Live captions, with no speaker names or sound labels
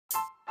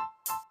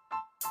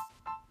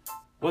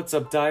What's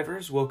up,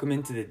 divers? Welcome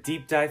into the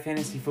Deep Dive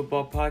Fantasy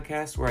Football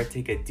Podcast, where I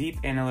take a deep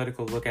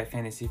analytical look at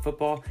fantasy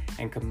football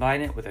and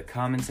combine it with a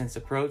common sense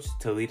approach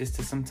to lead us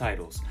to some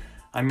titles.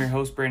 I'm your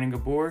host, Brandon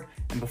Gabor,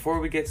 and before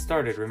we get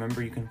started,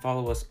 remember you can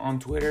follow us on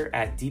Twitter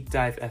at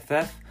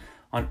DeepDiveFF,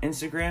 on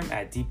Instagram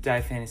at Deep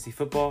Dive Fantasy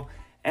Football,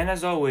 and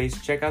as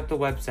always, check out the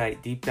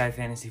website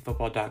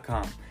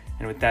deepdivefantasyfootball.com.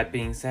 And with that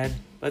being said,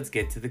 let's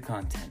get to the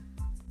content.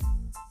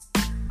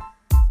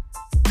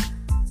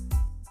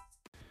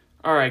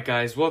 Alright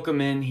guys, welcome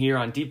in here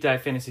on Deep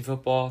Dive Fantasy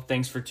Football.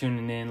 Thanks for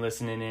tuning in,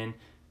 listening in.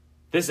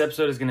 This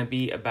episode is going to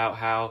be about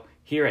how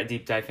here at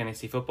Deep Dive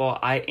Fantasy Football,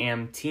 I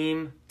am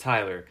Team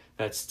Tyler.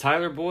 That's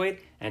Tyler Boyd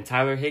and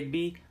Tyler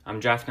Higbee. I'm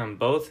drafting them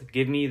both.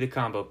 Give me the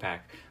combo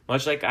pack.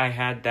 Much like I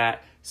had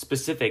that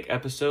specific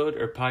episode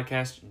or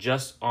podcast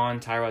just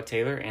on Tyrod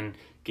Taylor and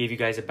gave you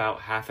guys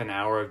about half an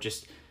hour of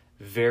just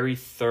very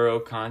thorough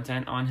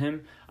content on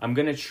him, I'm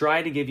going to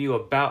try to give you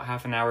about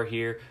half an hour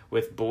here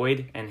with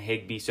Boyd and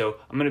Higbee. So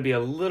I'm going to be a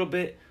little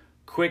bit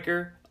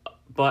quicker,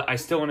 but I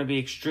still want to be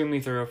extremely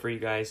thorough for you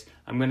guys.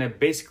 I'm going to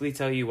basically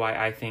tell you why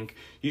I think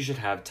you should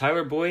have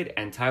Tyler Boyd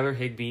and Tyler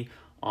Higbee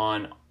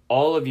on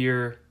all of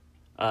your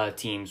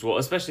teams. Well,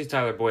 especially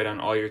Tyler Boyd on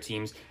all your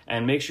teams.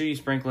 And make sure you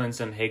sprinkle in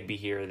some Higbee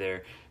here or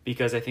there,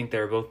 because I think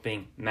they're both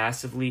being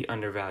massively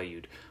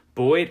undervalued.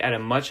 Boyd at a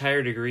much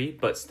higher degree,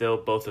 but still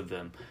both of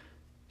them.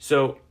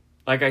 So,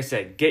 like I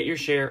said, get your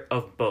share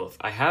of both.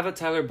 I have a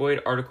Tyler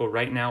Boyd article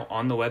right now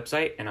on the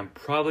website, and I'm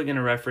probably going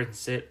to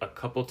reference it a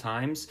couple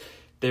times.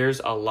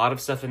 There's a lot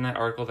of stuff in that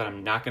article that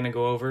I'm not going to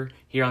go over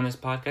here on this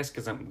podcast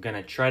because I'm going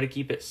to try to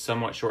keep it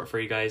somewhat short for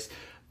you guys.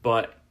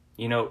 But,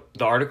 you know,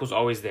 the article's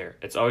always there.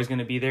 It's always going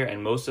to be there,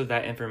 and most of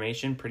that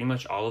information, pretty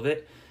much all of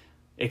it,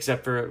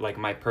 except for like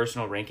my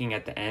personal ranking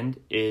at the end,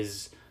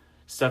 is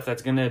stuff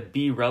that's going to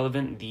be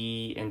relevant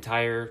the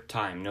entire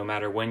time, no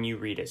matter when you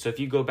read it. So if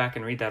you go back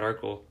and read that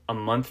article a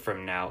month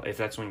from now, if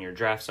that's when your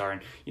drafts are,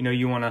 and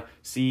you want to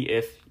see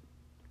if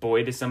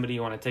Boyd is somebody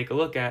you want to take a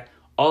look at,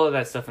 all of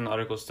that stuff in the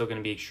article is still going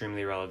to be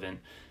extremely relevant.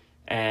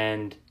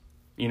 And,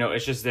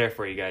 it's just there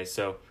for you guys.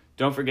 So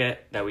don't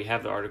forget that we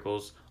have the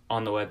articles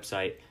on the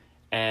website,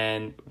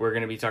 and we're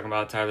going to be talking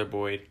about Tyler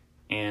Boyd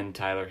and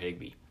Tyler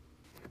Higbee.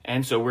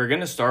 And so we're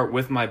going to start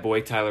with my boy,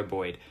 Tyler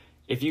Boyd.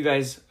 If you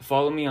guys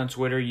follow me on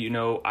Twitter,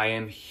 I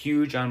am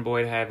huge on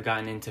Boyd. I have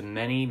gotten into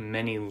many,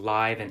 many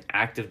live and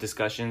active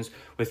discussions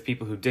with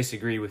people who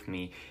disagree with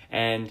me.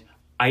 And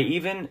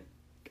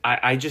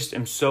I just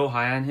am so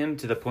high on him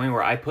to the point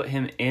where I put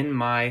him in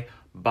my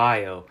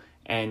bio.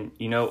 And,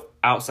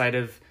 outside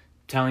of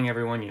telling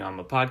everyone, I'm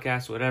a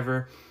podcast,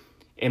 whatever,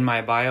 in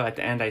my bio at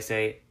the end I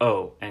say,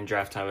 and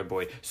draft Tyler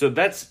Boyd. So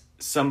that's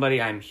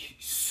somebody I'm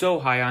so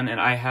high on,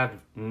 and I have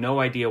no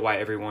idea why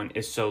everyone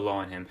is so low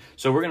on him.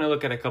 So we're going to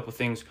look at a couple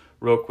things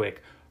real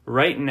quick.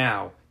 Right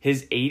now,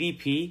 his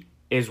ADP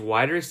is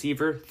wide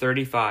receiver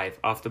 35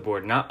 off the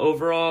board. Not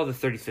overall, the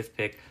 35th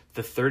pick,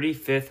 the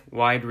 35th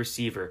wide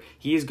receiver.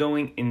 He is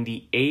going in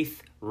the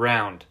 8th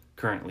round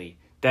currently.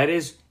 That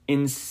is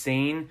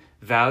insane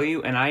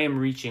value, and I am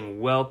reaching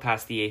well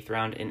past the 8th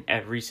round in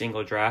every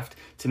single draft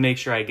to make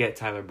sure I get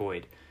Tyler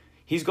Boyd.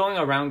 He's going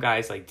around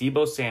guys like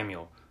Deebo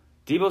Samuel.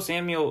 Deebo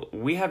Samuel,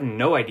 we have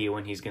no idea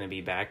when he's going to be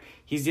back.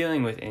 He's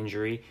dealing with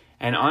injury.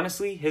 And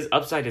honestly, his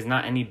upside is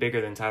not any bigger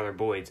than Tyler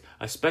Boyd's,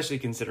 especially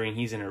considering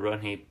he's in a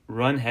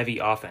run-heavy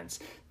offense.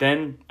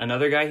 Then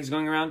another guy he's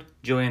going around,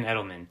 Julian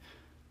Edelman.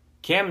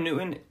 Cam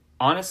Newton,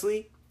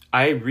 honestly,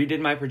 I redid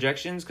my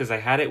projections because I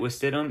had it with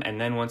Stidham. And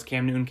then once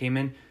Cam Newton came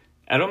in,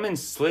 Edelman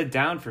slid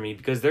down for me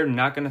because they're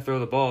not going to throw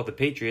the ball at the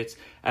Patriots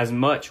as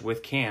much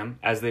with Cam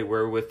as they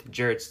were with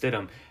Jarrett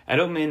Stidham.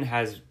 Edelman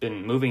has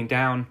been moving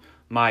down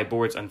my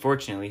boards,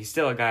 unfortunately. He's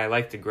still a guy I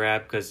like to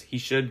grab because he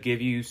should give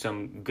you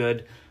some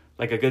good,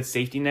 like a good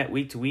safety net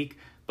week to week,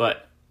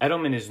 but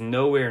Edelman is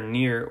nowhere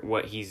near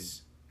what he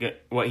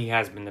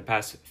has been the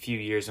past few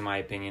years, in my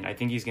opinion. I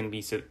think he's going to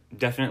be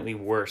definitely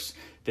worse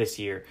this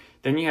year.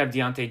 Then you have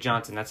Deontay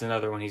Johnson. That's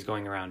another one he's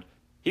going around.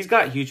 He's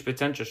got huge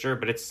potential, sure,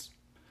 but it's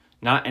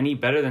not any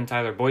better than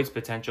Tyler Boyd's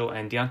potential,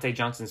 and Deontay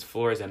Johnson's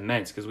floor is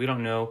immense because we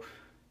don't know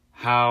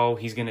how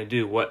he's going to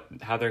do,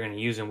 how they're going to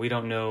use him. We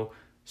don't know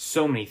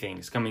so many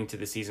things coming to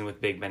the season with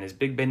Big Ben. Is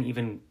Big Ben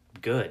even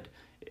good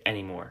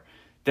anymore?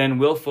 Then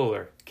Will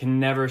Fuller can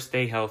never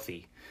stay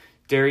healthy.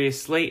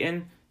 Darius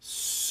Slayton,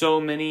 so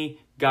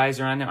many guys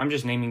around him. I'm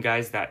just naming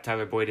guys that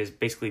Tyler Boyd is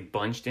basically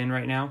bunched in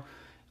right now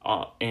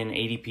in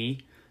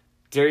ADP.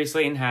 Darius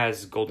Slayton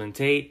has Golden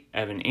Tate,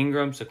 Evan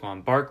Ingram,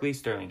 Saquon Barkley,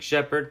 Sterling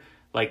Shepard.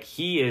 Like,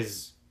 he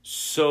is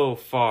so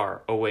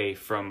far away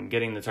from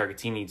getting the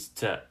targets he needs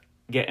to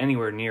get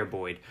anywhere near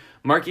Boyd.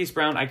 Marquise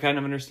Brown, I kind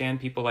of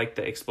understand. People like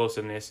the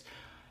explosiveness.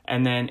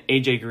 And then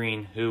AJ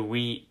Green,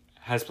 who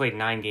has played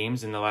 9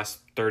 games in the last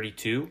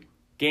 32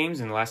 games.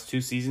 In the last 2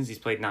 seasons, he's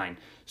played 9.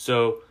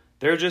 So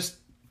they're just,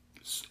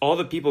 all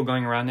the people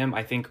going around him,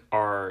 I think,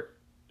 are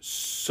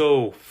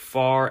so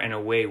far and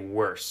away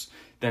worse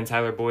than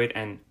Tyler Boyd.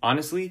 And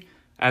honestly,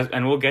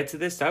 and we'll get to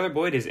this, Tyler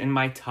Boyd is in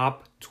my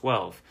top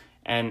 12.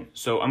 And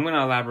so I'm going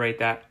to elaborate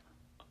that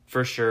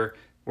for sure.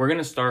 we're going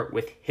to start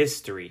with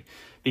history,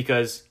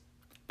 because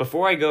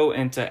before I go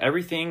into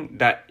everything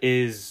that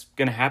is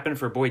going to happen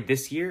for Boyd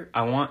this year,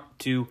 I want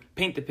to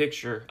paint the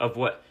picture of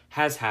what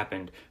has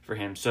happened for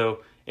him.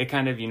 So it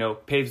kind of,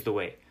 paves the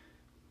way.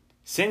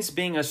 Since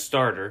being a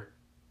starter,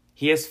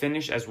 he has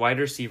finished as wide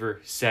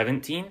receiver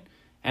 17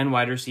 and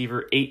wide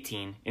receiver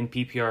 18 in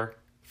PPR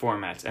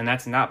formats. And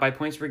that's not by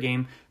points per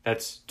game,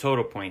 that's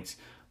total points.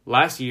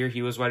 Last year,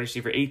 he was wide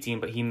receiver 18,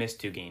 but he missed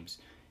 2 games.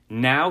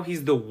 Now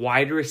he's the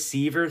wide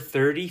receiver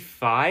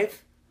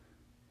 35,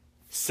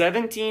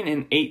 17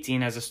 and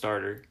 18 as a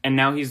starter, and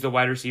now he's the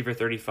wide receiver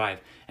 35,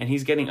 and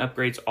he's getting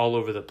upgrades all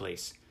over the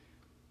place.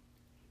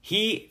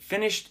 He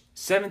finished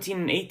 17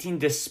 and 18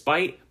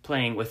 despite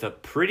playing with a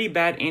pretty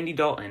bad Andy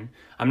Dalton.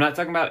 I'm not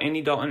talking about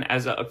Andy Dalton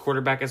as a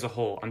quarterback as a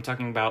whole. I'm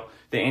talking about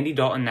the Andy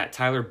Dalton that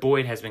Tyler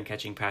Boyd has been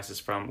catching passes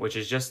from, which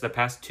is just the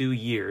past 3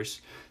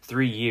 years,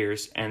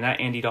 and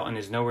that Andy Dalton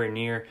is nowhere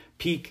near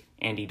peak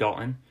Andy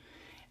Dalton.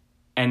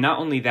 And not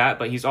only that,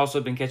 but he's also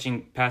been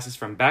catching passes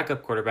from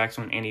backup quarterbacks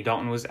when Andy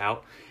Dalton was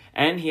out,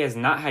 and he has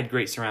not had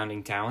great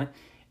surrounding talent.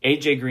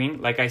 AJ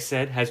Green, like I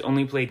said, has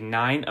only played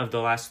 9 of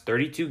the last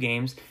 32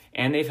 games,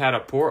 and they've had a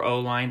poor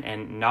O-line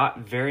and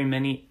not very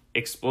many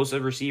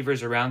explosive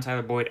receivers around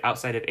Tyler Boyd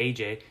outside of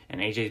AJ, and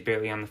AJ's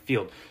barely on the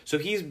field. So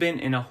he's been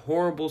in a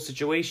horrible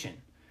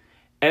situation.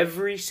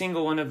 Every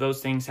single one of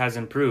those things has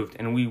improved,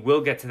 and we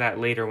will get to that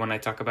later when I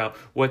talk about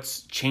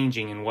what's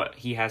changing and what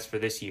he has for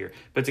this year.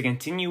 But to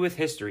continue with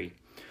history,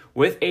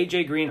 with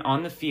AJ Green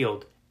on the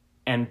field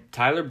and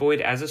Tyler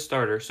Boyd as a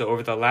starter, so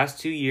over the last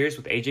 2 years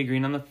with AJ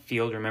Green on the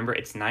field, remember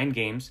it's 9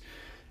 games,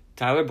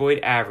 Tyler Boyd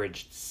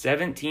averaged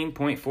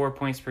 17.4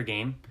 points per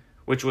game,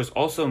 which was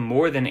also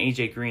more than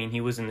AJ Green.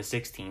 He was in the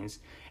 16s,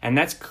 and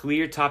that's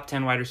clear top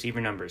 10 wide receiver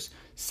numbers.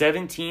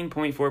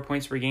 17.4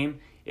 points per game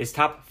is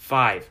top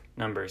 5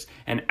 numbers,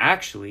 and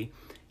actually,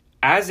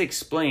 as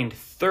explained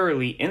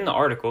thoroughly in the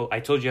article, I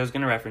told you I was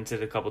going to reference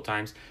it a couple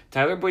times,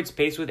 Tyler Boyd's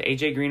pace with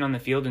AJ Green on the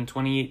field in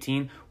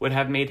 2018 would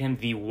have made him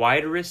the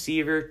wide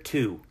receiver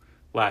 2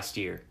 last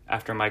year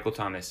after Michael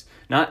Thomas.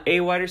 Not a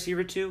wide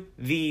receiver 2,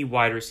 the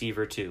wide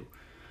receiver 2.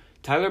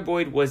 Tyler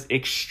Boyd was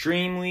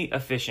extremely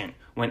efficient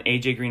when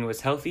AJ Green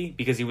was healthy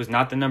because he was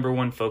not the number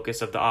one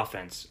focus of the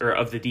offense or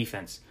of the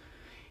defense.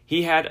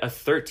 He had a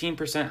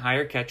 13%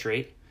 higher catch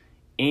rate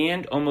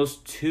and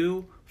almost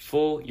 2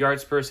 full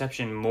yards per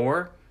reception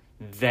more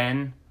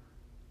than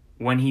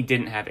when he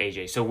didn't have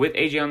AJ. So with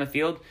AJ on the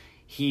field,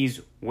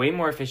 he's way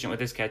more efficient with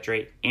his catch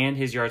rate and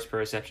his yards per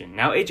reception.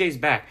 Now AJ's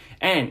back,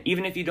 and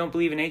even if you don't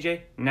believe in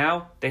AJ,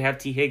 now they have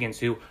T. Higgins,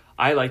 who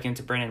I liken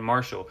to Brandon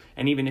Marshall,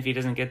 and even if he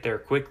doesn't get there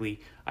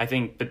quickly, I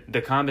think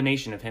the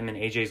combination of him and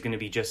AJ is going to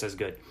be just as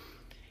good.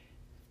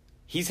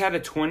 He's had a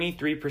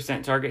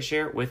 23% target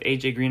share with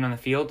AJ Green on the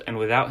field, and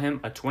without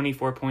him, a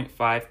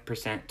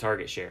 24.5%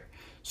 target share.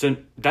 So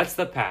that's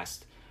the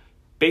past.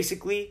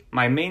 Basically,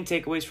 my main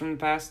takeaways from the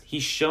past,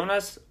 he's shown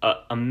us an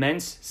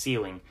immense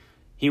ceiling.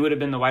 He would have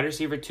been the wide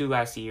receiver 2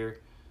 last year,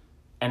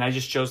 and I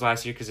just chose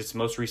last year because it's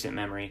most recent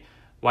memory.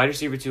 Wide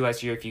receiver 2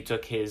 last year if you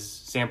took his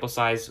sample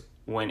size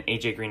when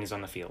AJ Green is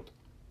on the field.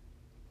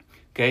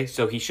 Okay,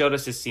 so he showed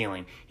us his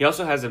ceiling. He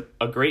also has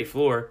a great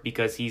floor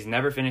because he's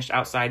never finished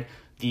outside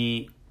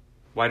the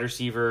wide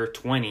receiver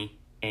 20,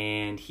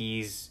 and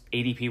he's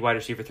ADP wide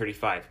receiver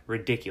 35.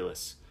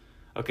 Ridiculous.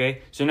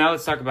 Okay, so now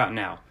let's talk about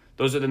now.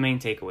 Those are the main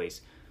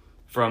takeaways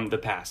from the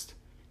past.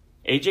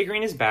 AJ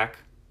Green is back,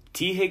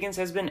 T. Higgins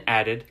has been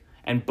added,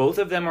 and both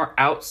of them are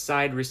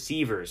outside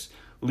receivers,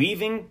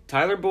 leaving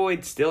Tyler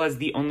Boyd still as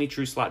the only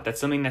true slot.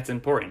 That's something that's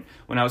important.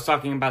 When I was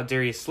talking about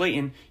Darius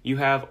Slayton, you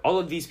have all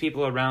of these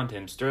people around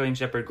him, Sterling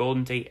Shepard,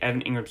 Golden Tate,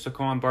 Evan Ingram,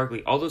 Saquon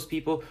Barkley. All those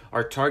people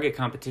are target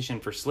competition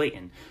for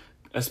Slayton,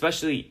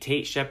 especially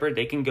Tate, Shepard.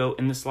 They can go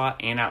in the slot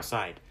and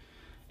outside.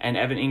 And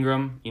Evan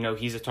Ingram,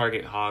 he's a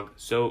target hog,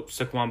 so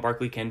Saquon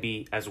Barkley can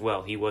be as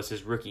well. He was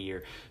his rookie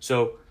year.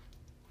 So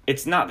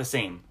it's not the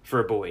same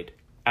for Boyd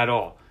at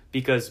all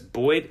because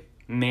Boyd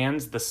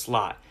mans the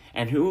slot.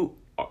 And who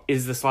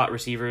is the slot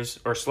receivers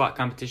or slot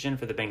competition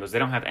for the Bengals? They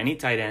don't have any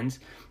tight ends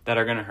that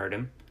are going to hurt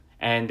him,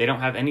 and they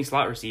don't have any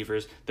slot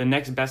receivers. The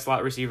next best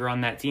slot receiver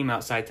on that team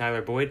outside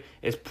Tyler Boyd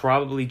is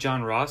probably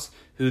John Ross,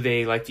 who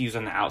they like to use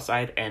on the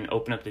outside and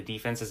open up the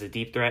defense as a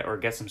deep threat or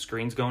get some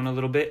screens going a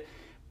little bit.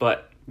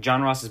 But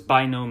John Ross is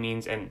by no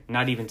means, and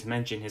not even to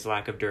mention his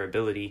lack of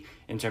durability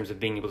in terms of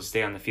being able to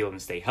stay on the field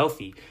and stay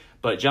healthy.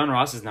 But John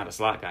Ross is not a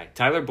slot guy.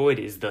 Tyler Boyd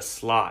is the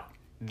slot,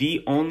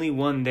 the only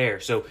one there.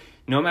 So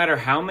no matter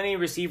how many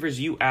receivers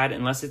you add,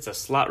 unless it's a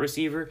slot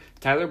receiver,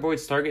 Tyler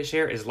Boyd's target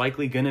share is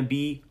likely going to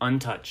be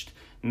untouched.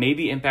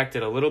 Maybe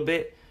impacted a little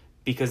bit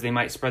because they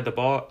might spread the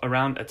ball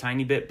around a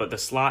tiny bit, but the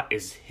slot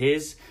is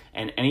his,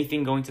 and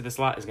anything going to the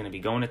slot is going to be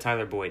going to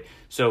Tyler Boyd.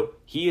 So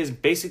he is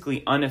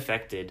basically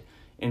unaffected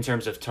in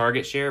terms of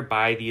target share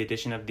by the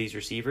addition of these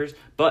receivers,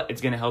 but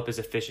it's going to help his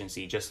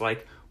efficiency, just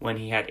like when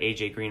he had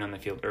AJ Green on the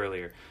field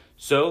earlier.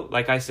 So,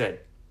 like I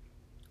said,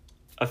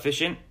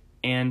 efficient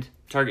and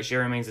target share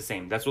remains the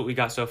same. That's what we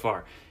got so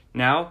far.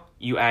 Now,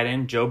 you add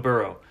in Joe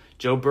Burrow.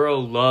 Joe Burrow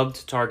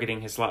loved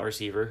targeting his slot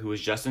receiver, who was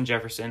Justin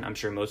Jefferson. I'm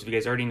sure most of you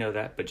guys already know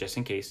that, but just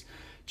in case.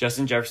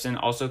 Justin Jefferson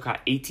also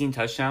caught 18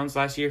 touchdowns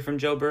last year from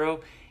Joe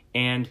Burrow.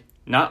 And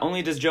not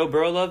only does Joe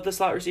Burrow love the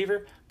slot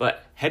receiver,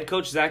 but head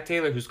coach Zach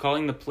Taylor, who's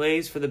calling the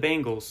plays for the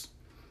Bengals,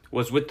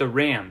 was with the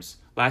Rams.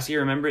 Last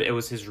year, remember, it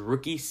was his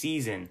rookie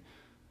season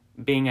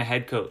being a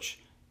head coach.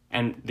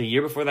 And the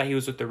year before that, he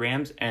was with the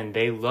Rams, and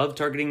they love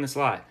targeting the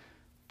slot.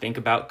 Think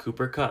about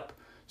Cooper Kupp.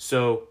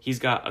 So he's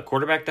got a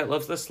quarterback that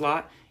loves the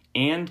slot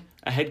and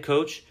a head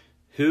coach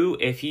who,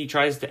 if he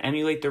tries to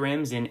emulate the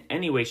Rams in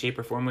any way, shape,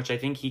 or form, which I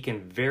think he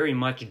can very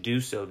much do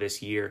so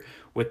this year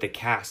with the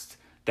cast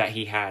that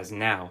he has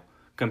now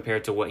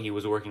compared to what he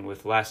was working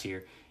with last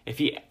year. If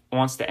he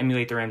wants to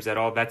emulate the Rams at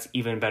all, that's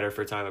even better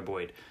for Tyler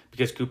Boyd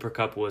because Cooper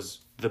Kupp was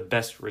the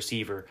best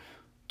receiver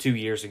 2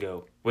 years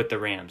ago with the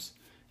Rams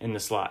in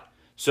the slot.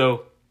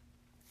 So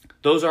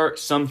those are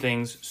some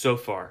things so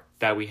far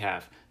that we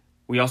have.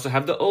 We also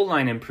have the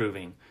O-line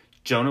improving.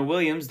 Jonah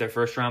Williams, their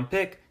first-round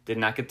pick, did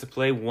not get to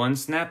play one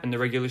snap in the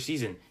regular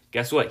season.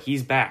 Guess what?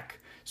 He's back.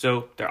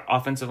 So their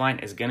offensive line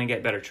is going to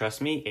get better.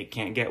 Trust me, it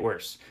can't get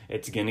worse.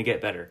 It's going to get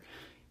better.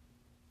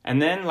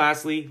 And then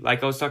lastly,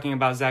 like I was talking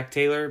about Zach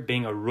Taylor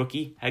being a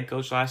rookie head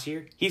coach last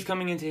year, he's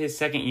coming into his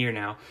second year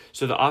now.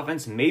 So the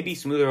offense may be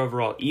smoother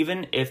overall,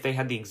 even if they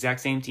had the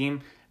exact same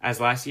team as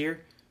last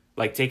year.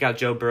 Like take out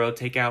Joe Burrow,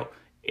 take out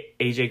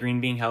AJ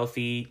Green being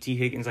healthy, T.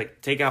 Higgins,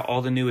 like take out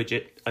all the new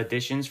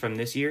additions from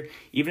this year.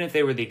 Even if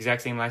they were the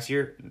exact same last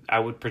year, I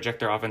would project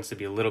their offense to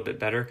be a little bit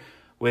better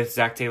with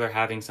Zach Taylor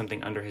having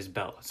something under his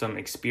belt, some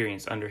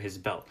experience under his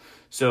belt.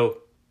 So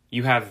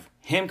you have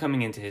him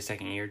coming into his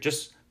second year,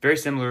 just very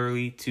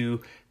similarly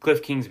to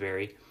Cliff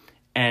Kingsbury,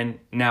 and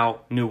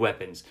now new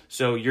weapons.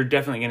 So you're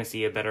definitely going to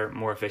see a better,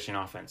 more efficient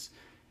offense.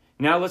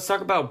 Now let's talk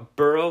about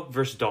Burrow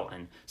versus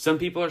Dalton. Some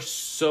people are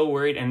so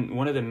worried, and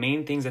one of the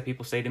main things that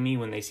people say to me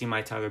when they see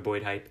my Tyler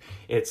Boyd hype,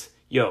 it's,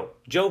 yo,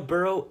 Joe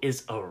Burrow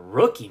is a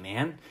rookie,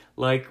 man.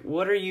 Like,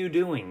 what are you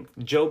doing?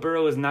 Joe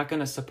Burrow is not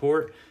going to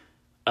support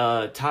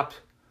a top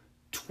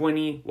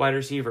 20 wide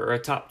receiver or a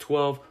top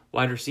 12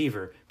 wide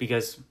receiver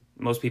because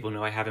most people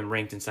know I have him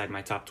ranked inside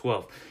my top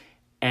 12.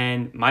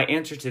 And my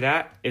answer to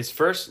that is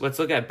first, let's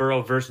look at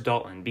Burrow versus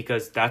Dalton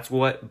because that's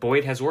what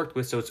Boyd has worked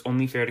with, so it's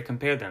only fair to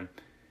compare them.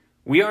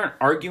 We aren't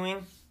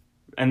arguing,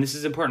 and this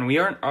is important, we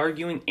aren't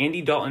arguing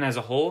Andy Dalton as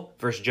a whole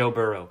versus Joe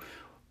Burrow,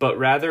 but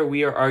rather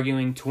we are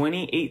arguing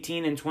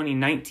 2018 and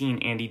 2019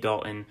 Andy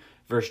Dalton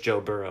versus Joe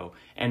Burrow.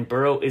 And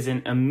Burrow is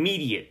an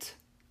immediate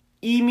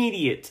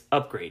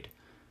upgrade.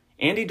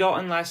 Andy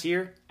Dalton last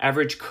year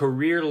averaged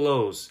career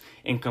lows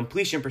in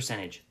completion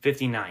percentage,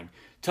 59,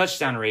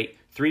 touchdown rate,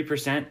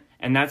 3%,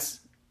 and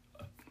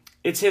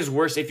it's his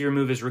worst if you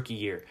remove his rookie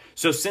year.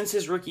 So since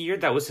his rookie year,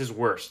 that was his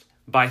worst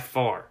by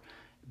far.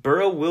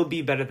 Burrow will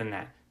be better than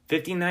that.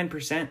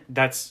 59%,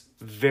 that's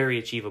very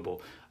achievable.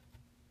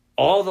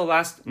 All the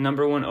last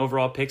number one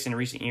overall picks in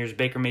recent years,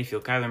 Baker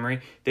Mayfield, Kyler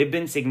Murray, they've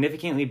been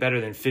significantly better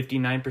than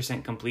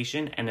 59%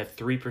 completion and a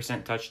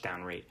 3%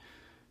 touchdown rate.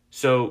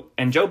 So,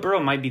 and Joe Burrow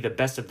might be the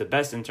best of the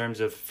best in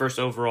terms of first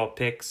overall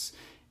picks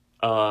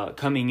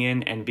coming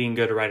in and being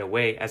good right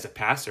away as a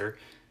passer.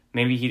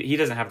 Maybe he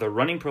doesn't have the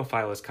running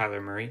profile as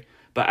Kyler Murray,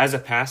 but as a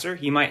passer,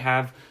 he might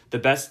have the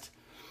best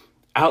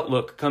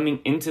outlook coming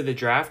into the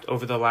draft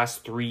over the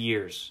last 3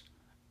 years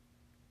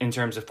in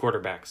terms of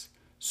quarterbacks.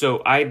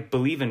 So I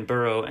believe in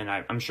Burrow, and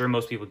I'm sure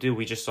most people do.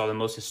 We just saw the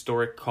most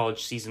historic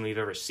college season we've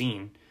ever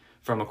seen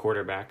from a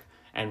quarterback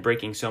and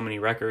breaking so many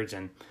records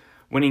and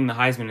winning the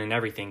Heisman and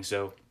everything.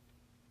 So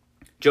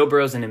Joe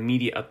Burrow's an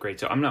immediate upgrade,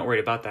 so I'm not worried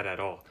about that at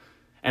all.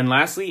 And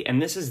lastly,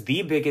 and this is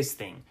the biggest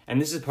thing,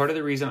 and this is part of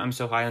the reason I'm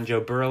so high on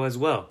Joe Burrow as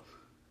well,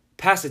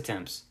 pass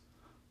attempts.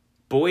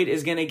 Boyd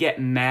is going to get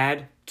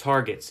mad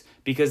targets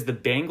because the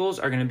Bengals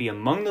are going to be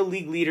among the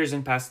league leaders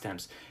in pass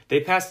attempts.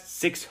 They passed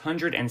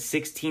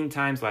 616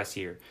 times last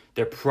year.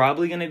 They're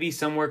probably going to be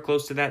somewhere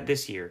close to that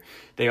this year.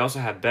 They also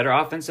have better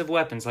offensive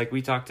weapons like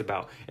we talked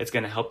about. It's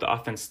going to help the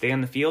offense stay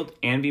on the field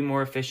and be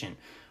more efficient.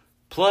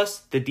 Plus,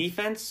 the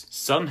defense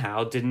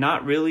somehow did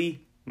not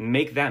really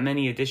make that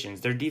many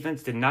additions. Their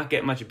defense did not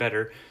get much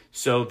better,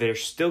 so they're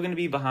still going to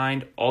be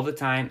behind all the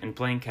time and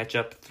playing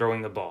catch-up,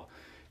 throwing the ball.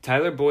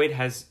 Tyler Boyd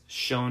has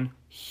shown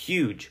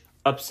huge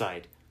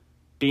upside,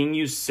 being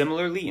used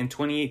similarly in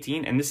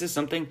 2018, and this is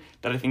something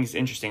that I think is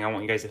interesting. I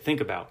want you guys to think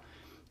about.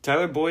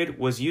 Tyler Boyd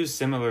was used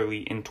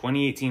similarly in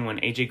 2018 when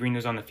AJ Green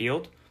was on the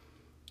field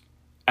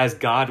as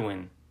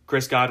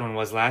Chris Godwin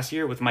was last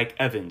year with Mike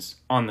Evans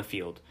on the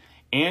field.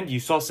 And you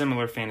saw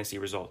similar fantasy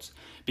results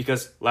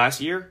because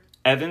last year,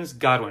 Evans,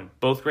 Godwin,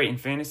 both great in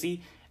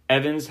fantasy.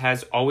 Evans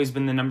has always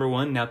been the number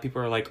one. Now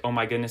people are like, oh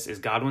my goodness, is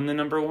Godwin the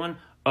number one?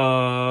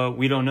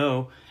 We don't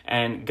know.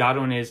 And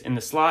Godwin is in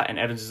the slot and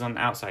Evans is on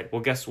the outside.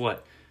 Well, guess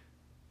what?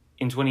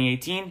 In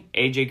 2018,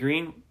 AJ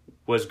Green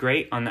was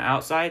great on the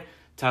outside.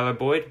 Tyler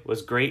Boyd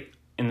was great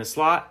in the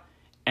slot.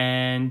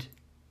 And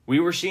we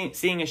were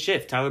seeing a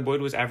shift. Tyler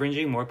Boyd was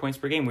averaging more points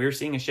per game. We were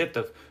seeing a shift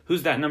of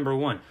who's that number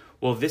one.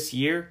 Well, this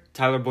year,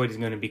 Tyler Boyd is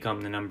going to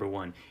become the number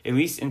one. At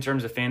least in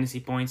terms of fantasy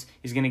points,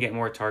 he's going to get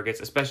more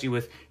targets, especially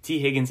with T.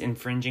 Higgins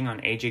infringing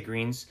on A.J.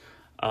 Green's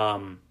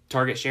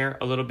target share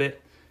a little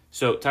bit.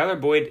 So Tyler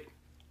Boyd,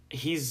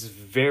 he's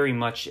very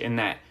much in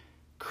that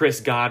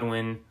Chris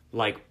Godwin,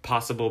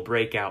 possible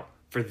breakout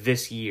for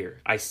this year.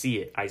 I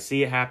see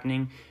it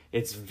happening.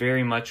 It's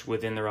very much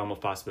within the realm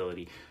of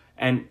possibility.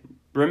 And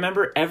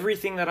remember,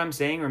 everything that I'm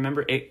saying,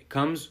 it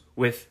comes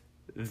with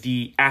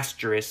the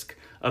asterisk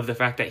of the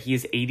fact that he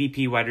is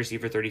ADP wide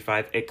receiver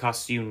 35. It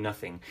costs you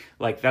nothing.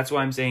 That's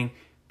why I'm saying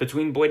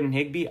between Boyd and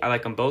Higbee, I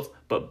like them both.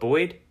 But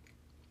Boyd,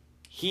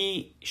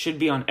 he should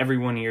be on every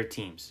one of your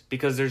teams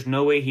because there's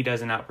no way he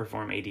doesn't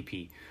outperform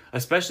ADP.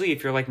 Especially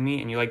if you're like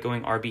me and you like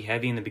going RB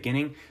heavy in the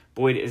beginning,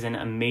 Boyd is an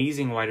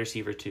amazing wide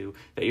receiver 2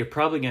 that you're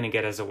probably going to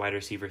get as a wide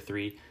receiver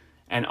 3.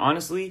 And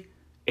honestly,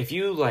 if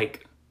you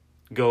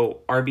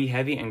go RB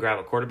heavy and grab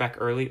a quarterback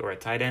early or a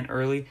tight end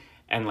early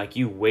and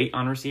you wait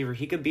on receiver,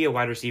 he could be a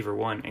wide receiver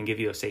 1 and give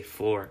you a safe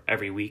floor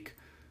every week.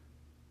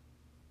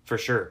 For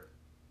sure.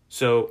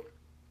 So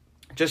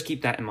just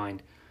keep that in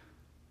mind.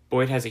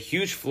 Boyd has a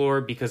huge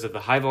floor because of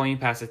the high volume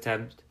pass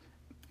attempts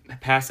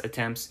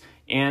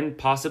and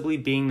possibly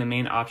being the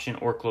main option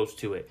or close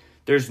to it.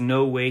 There's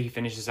no way he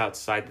finishes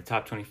outside the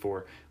top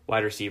 24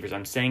 wide receivers.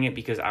 I'm saying it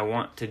because I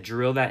want to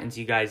drill that into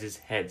you guys'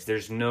 heads.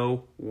 There's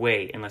no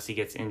way unless he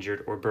gets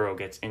injured or Burrow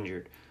gets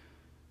injured.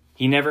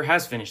 He never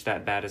has finished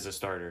that bad as a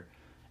starter.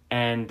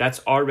 And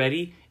that's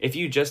already, if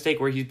you just take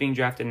where he's being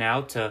drafted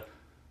now to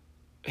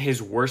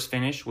his worst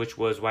finish, which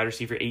was wide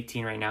receiver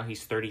 18 right now,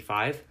 he's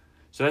 35.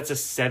 So that's a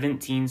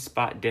 17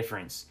 spot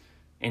difference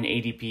in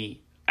ADP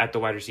at the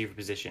wide receiver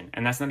position.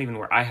 And that's not even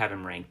where I have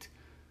him ranked.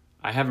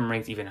 I have him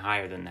ranked even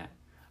higher than that.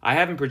 I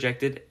have him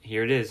projected,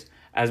 here it is,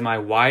 as my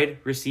wide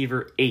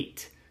receiver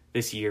 8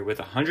 this year with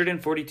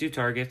 142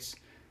 targets,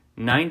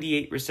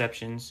 98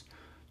 receptions,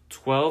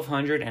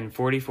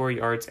 1,244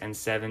 yards, and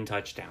 7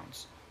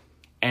 touchdowns.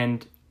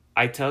 And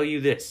I tell you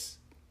this,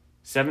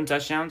 7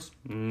 touchdowns,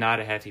 not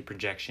a hefty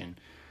projection.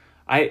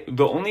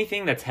 The only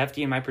thing that's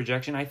hefty in my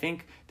projection, I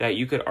think, that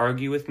you could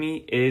argue with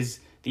me is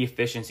the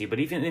efficiency. But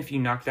even if you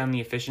knock down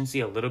the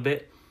efficiency a little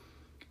bit,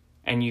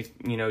 and you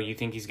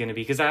think he's going to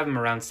be, because I have him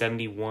around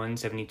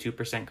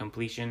 72%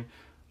 completion,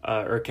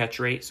 or catch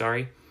rate,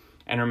 sorry.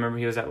 And remember,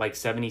 he was at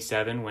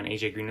 77 when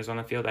A.J. Green was on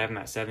the field. I have him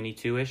at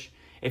 72-ish.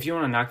 If you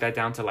want to knock that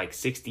down to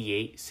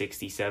 68,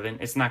 67,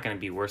 it's not going to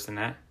be worse than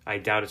that. I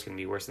doubt it's going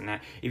to be worse than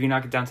that. If you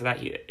knock it down to that,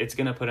 it's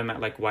going to put him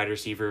at wide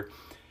receiver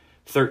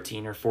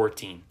 13 or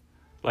 14.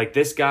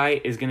 This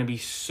guy is going to be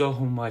so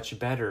much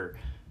better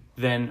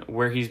than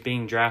where he's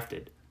being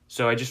drafted.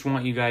 So I just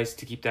want you guys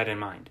to keep that in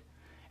mind.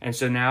 And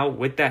so now,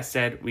 with that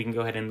said, we can go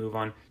ahead and move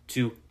on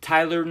to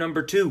Tyler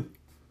number 2.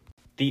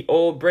 The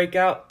old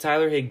breakout,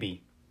 Tyler Higbee.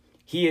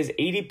 He is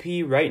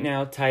ADP right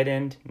now, tight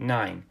end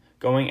 9,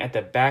 going at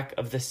the back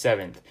of the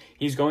 7th.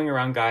 He's going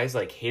around guys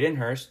like Hayden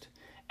Hurst,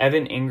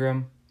 Evan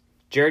Ingram,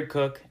 Jared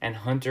Cook, and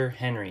Hunter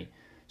Henry.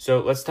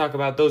 So let's talk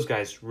about those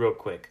guys real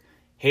quick.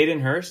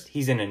 Hayden Hurst,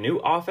 he's in a new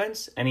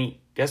offense, and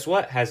he, guess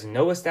what, has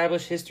no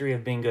established history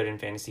of being good in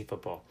fantasy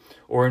football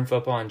or in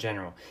football in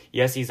general.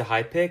 Yes, he's a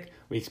high pick.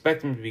 We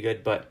expect him to be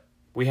good, but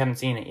we haven't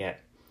seen it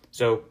yet.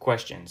 So,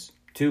 questions.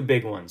 2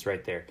 big ones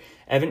right there.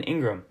 Evan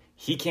Ingram,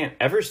 he can't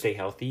ever stay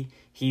healthy.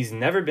 He's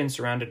never been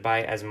surrounded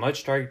by as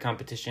much target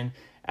competition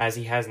as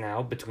he has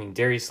now between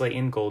Darius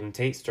Slayton, Golden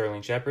Tate,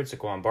 Sterling Shepard,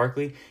 Saquon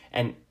Barkley,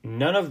 and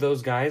none of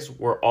those guys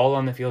were all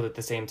on the field at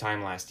the same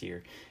time last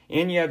year.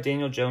 And you have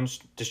Daniel Jones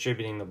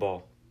distributing the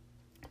ball.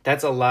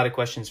 That's a lot of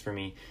questions for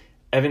me.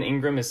 Evan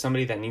Ingram is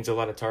somebody that needs a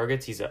lot of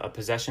targets. He's a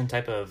possession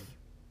type of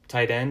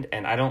tight end,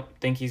 and I don't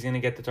think he's going to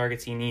get the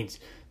targets he needs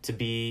to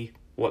be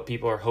what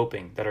people are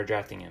hoping that are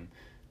drafting him.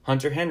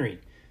 Hunter Henry,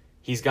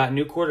 he's got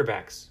new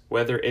quarterbacks,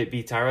 whether it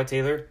be Tyrod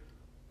Taylor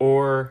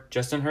or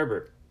Justin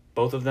Herbert.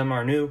 Both of them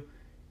are new,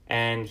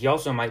 and he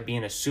also might be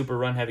in a super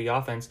run-heavy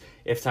offense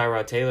if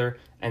Tyrod Taylor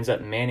ends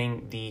up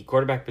manning the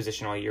quarterback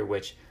position all year,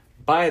 which,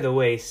 by the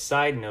way,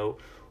 side note,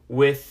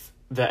 with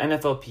the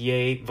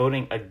NFLPA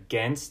voting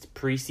against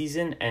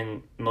preseason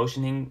and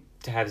motioning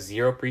to have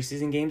 0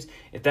 preseason games,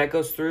 if that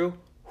goes through,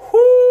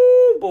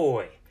 whoo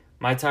boy,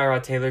 my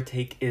Tyrod Taylor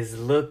take is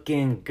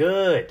looking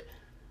good.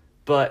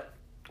 But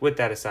with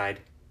that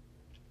aside,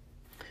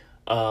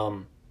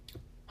 Hunter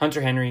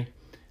Henry,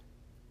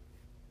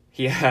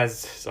 he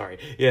has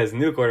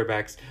new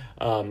quarterbacks,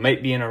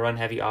 might be in a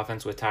run-heavy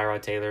offense with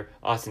Tyrod Taylor,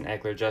 Austin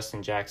Eckler,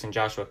 Justin Jackson,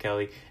 Joshua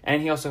Kelly,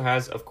 and he also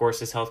has, of course,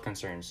 his health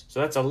concerns. So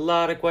that's a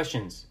lot of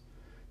questions.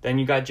 Then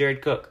you got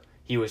Jared Cook.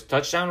 He was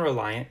touchdown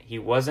reliant. He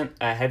wasn't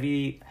a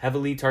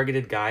heavily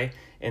targeted guy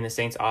in the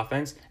Saints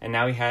offense, and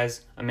now he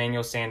has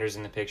Emmanuel Sanders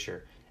in the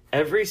picture.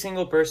 Every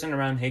single person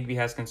around Higbee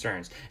has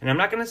concerns. And I'm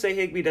not going to say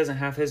Higbee doesn't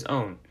have his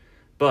own,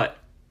 but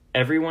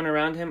everyone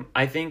around him,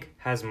 I think,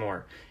 has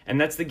more.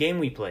 And that's the game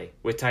we play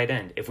with tight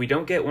end. If we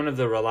don't get one of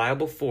the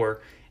reliable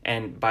 4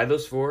 And by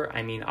those 4,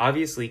 I mean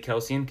obviously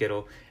Kelce and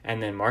Kittle,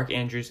 and then Mark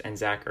Andrews and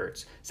Zach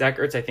Ertz. Zach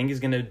Ertz, I think, is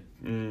going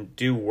to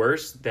do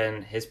worse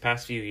than his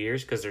past few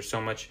years because there's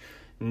so much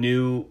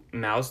new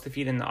mouths to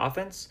feed in the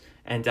offense,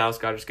 and Dallas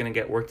Goedert's going to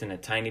get worked in a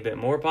tiny bit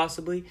more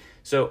possibly.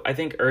 So I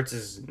think Ertz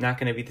is not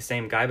going to be the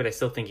same guy, but I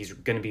still think he's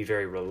going to be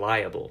very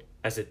reliable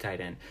as a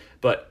tight end.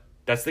 But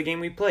that's the game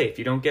we play. If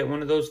you don't get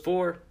one of those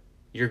 4,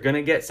 you're going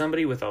to get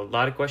somebody with a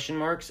lot of question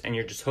marks, and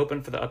you're just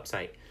hoping for the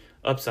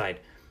upside.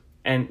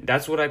 And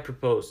that's what I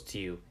propose to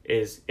you,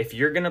 is if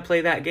you're going to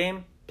play that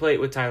game, play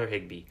it with Tyler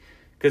Higbee.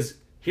 Because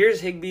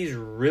here's Higbee's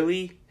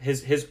really,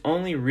 his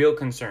only real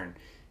concern.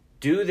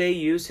 Do they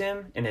use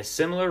him in a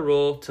similar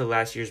role to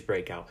last year's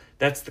breakout?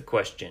 That's the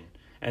question.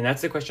 And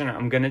that's the question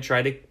I'm going to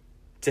try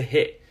to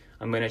hit.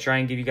 I'm going to try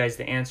and give you guys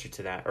the answer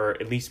to that, or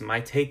at least my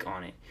take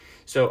on it.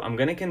 So I'm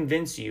going to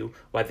convince you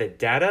why the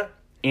data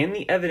and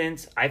the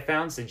evidence I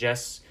found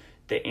suggests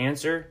the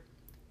answer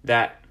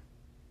that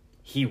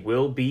he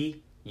will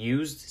be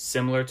used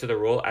similar to the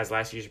role as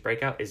last year's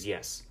breakout is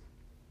yes.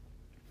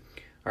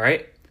 All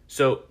right,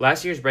 so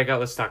last year's breakout,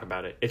 let's talk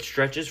about it. It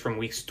stretches from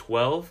weeks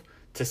 12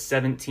 to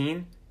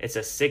 17. It's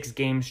a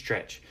 6-game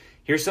stretch.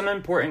 Here's some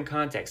important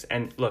context.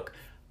 And look,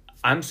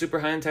 I'm super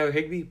high on Tyler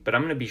Higbee, but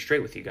I'm going to be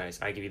straight with you guys.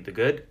 I give you the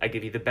good, I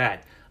give you the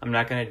bad. I'm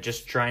not going to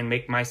just try and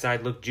make my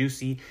side look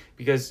juicy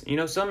because,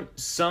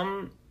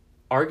 some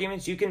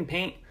arguments you can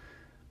paint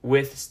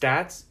with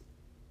stats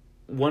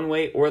one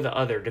way or the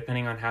other,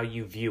 depending on how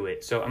you view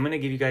it. So I'm going to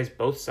give you guys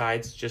both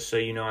sides just so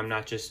you know I'm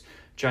not just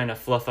trying to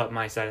fluff up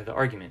my side of the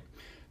argument.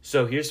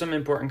 So here's some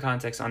important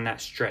context on that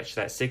stretch,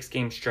 that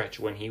 6-game stretch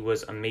when he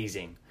was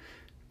amazing.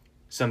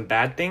 Some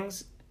bad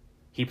things,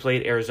 he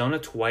played Arizona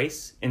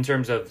twice in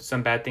terms of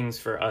some bad things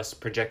for us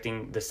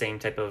projecting the same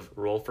type of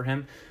role for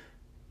him.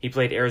 He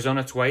played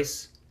Arizona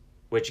twice,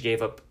 which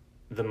gave up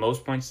the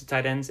most points to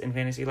tight ends in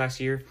fantasy last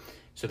year.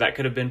 So that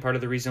could have been part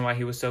of the reason why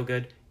he was so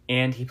good.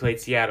 And he played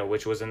Seattle,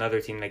 which was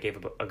another team that gave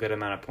up a good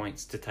amount of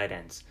points to tight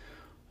ends.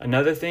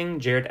 Another thing,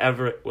 Jared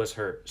Everett was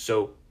hurt.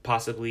 So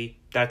possibly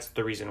that's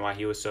the reason why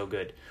he was so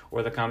good,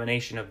 or the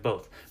combination of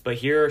both. But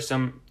here are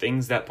some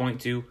things that point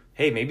to,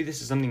 hey, maybe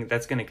this is something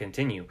that's going to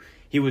continue.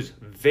 He was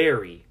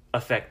very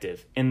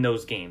effective in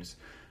those games.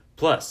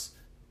 Plus,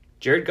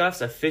 Jared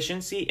Goff's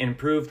efficiency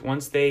improved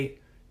once they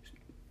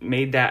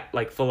made that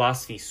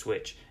philosophy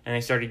switch and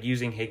they started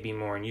using Higbee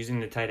more and using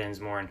the tight ends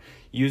more and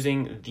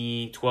using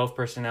the 12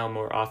 personnel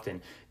more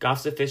often.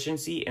 Goff's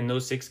efficiency in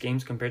those 6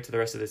 games compared to the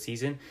rest of the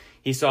season,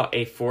 he saw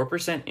a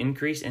 4%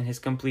 increase in his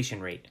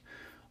completion rate,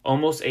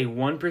 almost a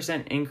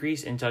 1%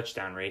 increase in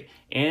touchdown rate,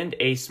 and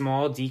a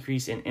small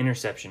decrease in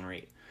interception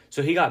rate.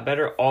 So he got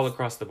better all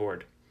across the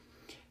board.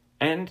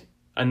 And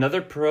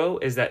another pro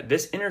is that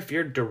this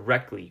interfered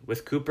directly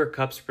with Cooper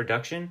Kupp's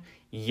production,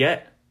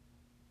 yet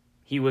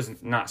he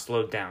was not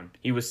slowed down.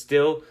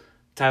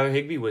 Tyler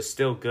Higbee was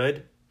still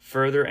good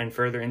further and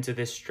further into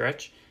this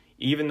stretch,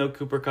 even though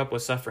Cooper Kupp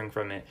was suffering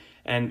from it.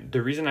 And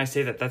the reason I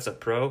say that that's a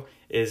pro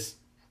is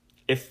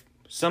if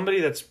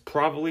somebody that's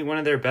probably one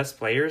of their best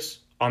players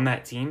on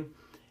that team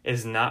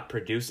is not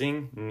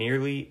producing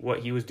nearly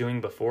what he was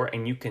doing before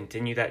and you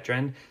continue that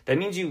trend, that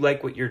means you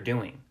like what you're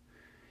doing.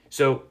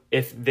 So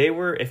if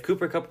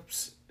Cooper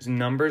Kupp's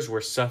numbers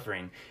were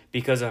suffering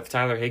because of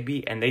Tyler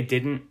Higbee and they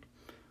didn't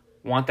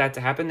want that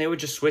to happen, they would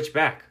just switch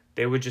back.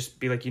 They would just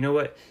be like, you know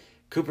what?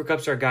 Cooper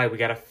Kupp's our guy. We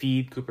got to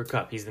feed Cooper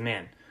Kupp. He's the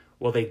man.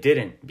 Well, they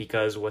didn't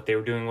because what they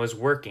were doing was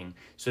working.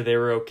 So they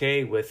were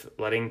okay with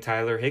letting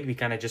Tyler Higbee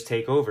kind of just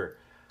take over.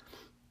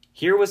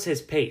 Here was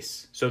his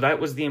pace. So that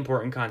was the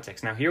important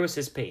context. Now, here was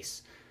his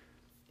pace.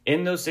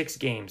 In those 6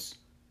 games,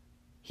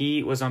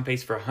 he was on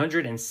pace for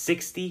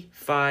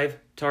 165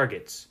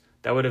 targets.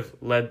 That would have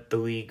led the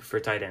league for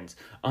tight ends.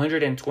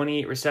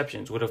 128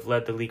 receptions would have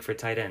led the league for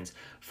tight ends.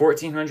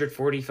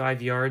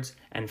 1,445 yards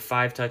and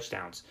 5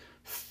 touchdowns.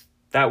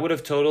 That would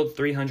have totaled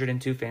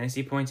 302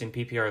 fantasy points in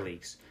PPR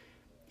leagues.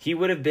 He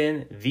would have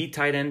been the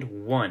tight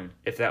end 1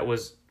 if that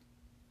was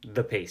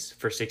the pace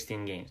for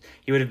 16 games.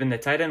 He would have been the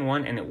tight end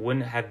 1 and it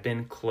wouldn't have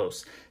been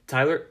close.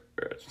 Travis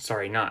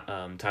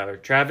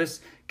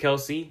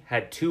Kelce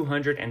had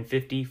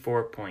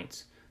 254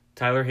 points.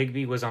 Tyler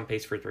Higbee was on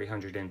pace for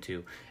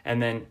 302.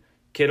 And then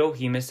Kittle,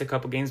 he missed a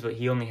couple games, but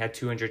he only had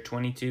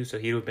 222, so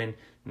he would have been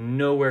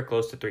nowhere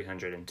close to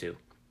 302.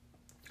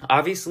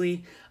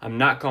 Obviously, I'm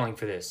not calling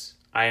for this.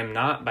 I am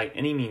not by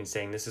any means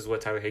saying this is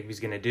what Tyler Higbee's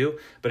going to do,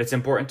 but it's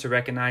important to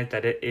recognize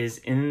that it is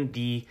in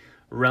the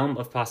realm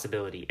of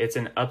possibility. It's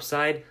an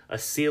upside, a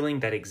ceiling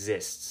that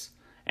exists.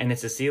 And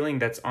it's a ceiling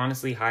that's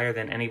honestly higher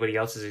than anybody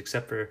else's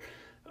except for,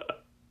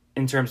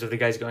 in terms of the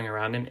guys going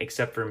around him,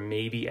 except for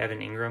maybe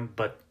Evan Ingram.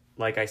 But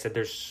like I said,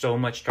 there's so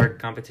much target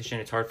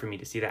competition, it's hard for me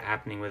to see that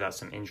happening without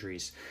some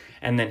injuries.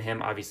 And then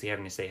him obviously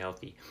having to stay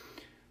healthy.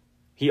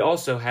 He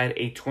also had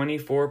a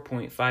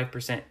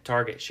 24.5%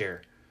 target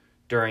share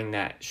during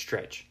that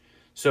stretch.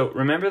 So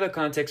remember the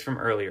context from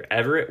earlier.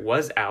 Everett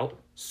was out,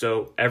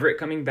 so Everett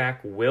coming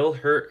back will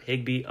hurt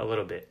Higbee a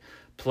little bit.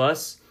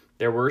 Plus,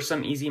 there were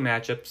some easy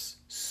matchups,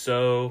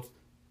 so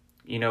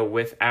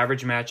with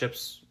average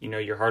matchups,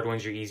 your hard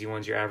ones, your easy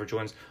ones, your average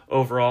ones,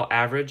 overall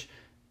average,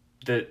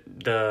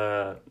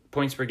 the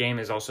points per game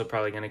is also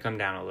probably going to come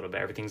down a little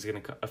bit.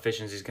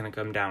 Efficiency is going to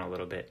come down a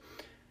little bit.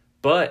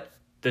 But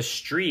the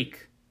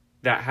streak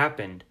that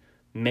happened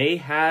may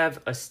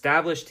have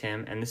established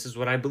him, and this is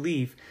what I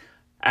believe,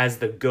 as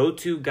the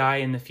go-to guy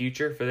in the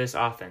future for this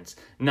offense.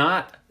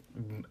 Not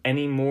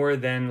any more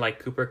than like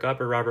Cooper Kupp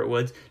or Robert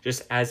Woods,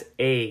 just as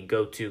a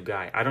go-to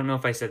guy. I don't know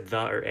if I said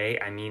the or a,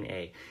 I mean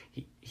a.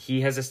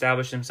 He has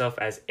established himself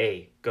as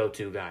a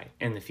go-to guy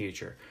in the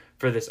future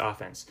for this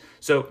offense.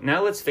 So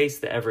now let's face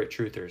the Everett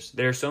truthers.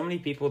 There are so many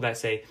people that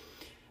say,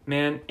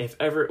 man, if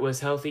Everett was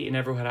healthy, it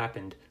never would have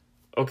happened.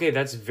 Okay,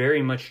 that's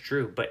very much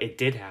true, but it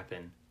did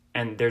happen.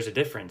 And there's a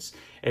difference.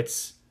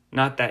 It's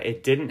not that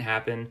it didn't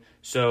happen,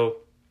 so,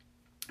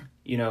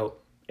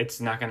 it's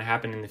not going to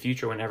happen in the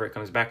future whenever it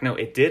comes back. No,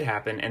 it did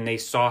happen, and they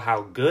saw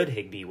how good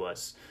Higbee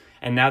was.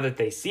 And now that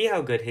they see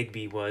how good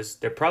Higbee was,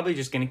 they're probably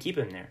just going to keep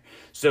him there.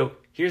 So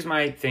here's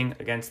my thing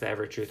against the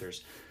Everett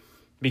truthers.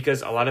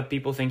 Because a lot of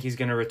people think he's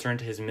going to return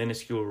to his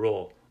minuscule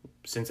role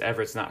since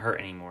Everett's not hurt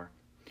anymore.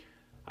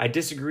 I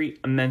disagree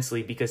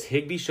immensely because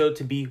Higbee showed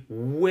to be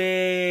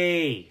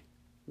way,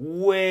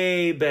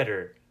 way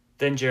better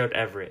than Gerald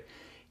Everett.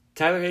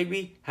 Tyler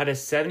Higbee had a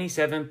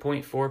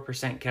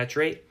 77.4% catch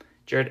rate.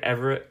 Gerald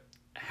Everett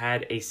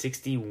had a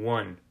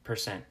 61%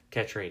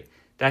 catch rate.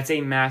 That's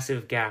a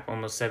massive gap,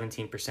 almost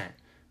 17%.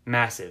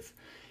 Massive.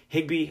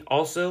 Higbee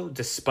also,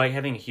 despite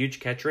having a huge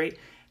catch rate,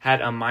 had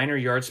a minor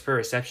yards per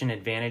reception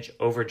advantage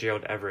over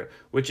Gerald Everett,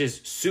 which is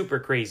super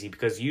crazy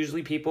because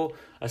usually people,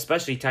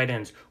 especially tight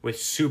ends,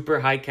 with super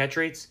high catch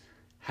rates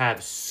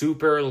have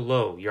super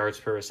low yards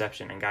per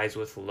reception, and guys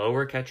with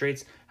lower catch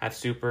rates have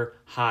super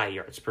high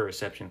yards per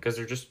reception because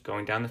they're just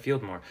going down the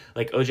field more.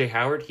 Like O.J.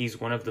 Howard,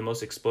 he's one of the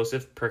most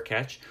explosive per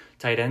catch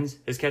tight ends.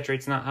 His catch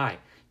rate's not high.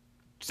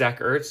 Zach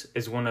Ertz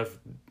is one of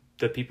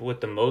the people with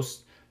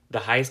the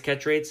highest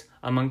catch rates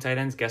among tight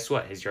ends. Guess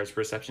what? His yards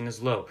per reception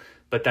is low.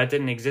 But that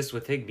didn't exist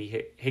with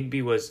Higbee.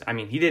 Higbee was,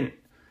 he didn't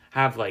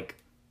have like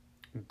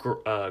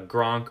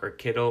Gronk or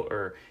Kittle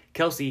or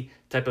Kelsey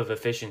type of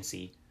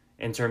efficiency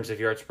in terms of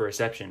yards per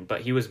reception,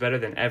 but he was better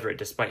than Everett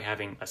despite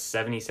having a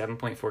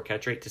 77.4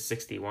 catch rate to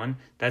 61.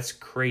 That's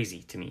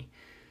crazy to me.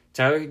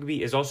 Tyler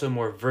Higbee is also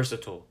more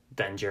versatile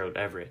than Gerald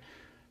Everett.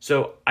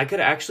 So I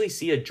could actually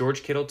see a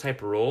George Kittle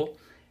type role,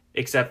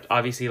 except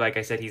obviously, like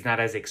I said, he's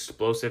not as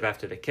explosive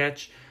after the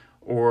catch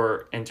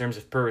or in terms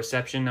of per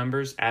reception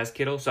numbers as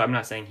Kittle. So I'm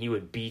not saying he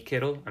would be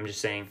Kittle. I'm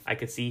just saying I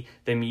could see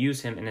them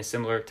use him in a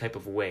similar type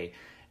of way.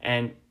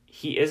 And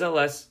he is a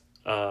less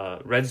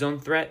red zone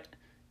threat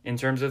in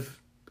terms of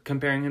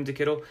comparing him to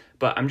Kittle,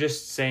 but I'm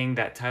just saying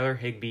that Tyler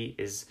Higbee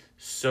is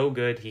so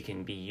good. He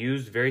can be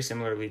used very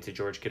similarly to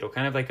George Kittle,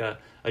 kind of like a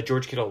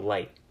George Kittle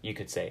light, you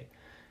could say.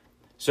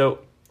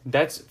 So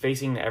that's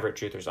facing the Everett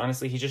truthers.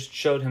 Honestly, he just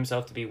showed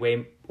himself to be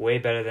way, way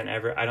better than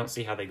Everett. I don't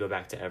see how they go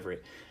back to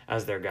Everett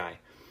as their guy.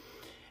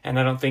 And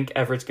I don't think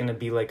Everett's going to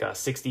be like a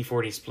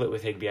 60-40 split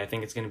with Higbee. I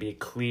think it's going to be a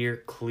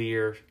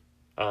clear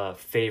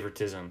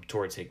favoritism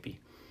towards Higbee.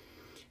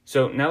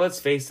 So now let's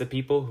face the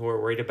people who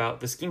are worried about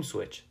the scheme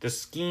switch. The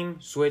scheme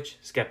switch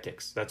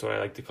skeptics. That's what I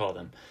like to call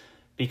them.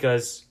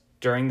 Because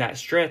during that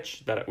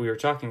stretch that we were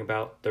talking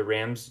about, the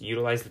Rams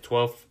utilized the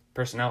 12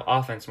 personnel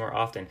offense more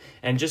often.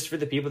 And just for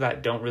the people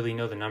that don't really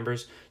know the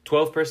numbers,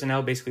 12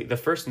 personnel, basically the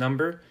first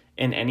number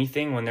in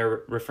anything when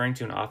they're referring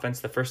to an offense,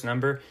 the first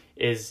number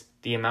is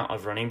the amount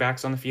of running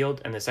backs on the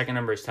field, and the second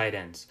number is tight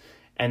ends.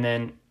 And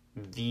then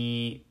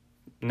the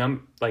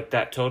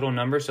that total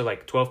number, so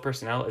like 12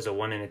 personnel is a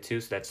 1 and a 2,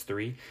 so that's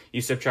 3.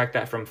 You subtract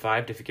that from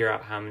 5 to figure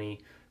out how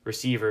many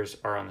receivers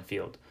are on the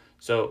field.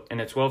 So in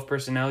a 12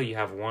 personnel, you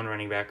have 1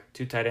 running back,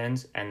 2 tight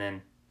ends, and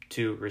then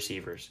 2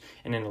 receivers.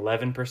 And in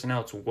 11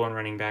 personnel, it's 1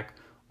 running back,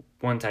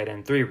 1 tight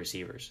end, 3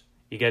 receivers.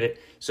 You get it?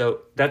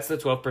 So that's the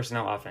 12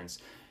 personnel offense.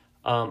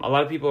 A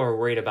lot of people are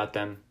worried about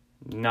them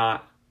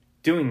not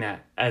doing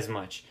that as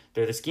much.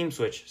 They're the scheme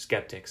switch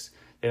skeptics.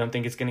 They don't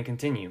think it's going to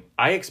continue.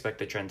 I expect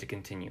the trend to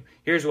continue.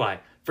 Here's why.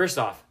 First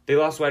off, they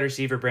lost wide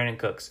receiver Brandon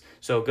Cooks.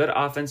 So a good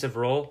offensive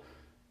role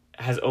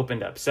has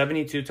opened up.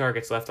 72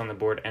 targets left on the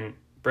board, and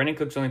Brandon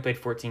Cooks only played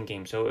 14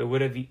 games. So it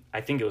would have,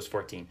 I think it was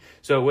 14.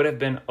 So it would have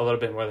been a little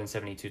bit more than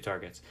 72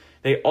 targets.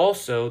 They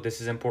also, this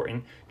is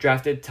important,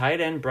 drafted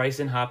tight end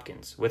Brycen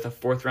Hopkins with a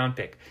 4th-round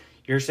pick.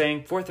 You're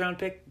saying 4th-round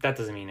pick? That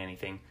doesn't mean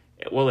anything.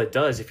 Well, it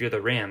does if you're the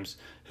Rams,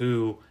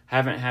 who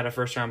haven't had a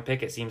first-round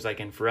pick, it seems like,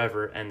 in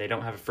forever, and they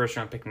don't have a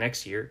first-round pick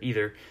next year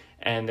either.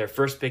 And their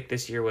first pick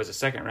this year was a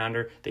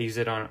second-rounder. They use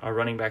it on a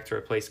running back to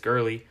replace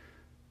Gurley,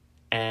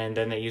 and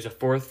then they use a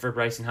 4th for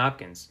Brycen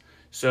Hopkins.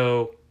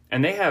 So,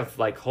 and they have,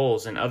 like,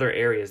 holes in other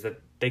areas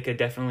that they could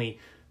definitely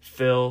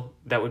fill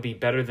that would be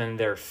better than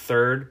their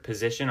 3rd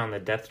position on the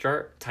depth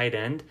chart, tight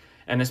end.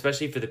 And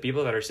especially for the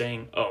people that are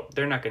saying, oh,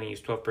 they're not going to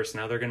use 12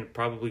 personnel. They're going to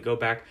probably go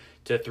back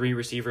to 3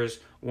 receivers,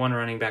 1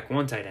 running back,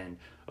 1 tight end.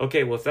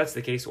 Okay, well, if that's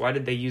the case, why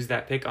did they use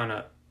that pick on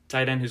a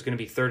tight end who's going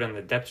to be 3rd on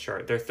the depth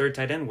chart? Their 3rd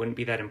tight end wouldn't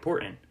be that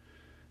important.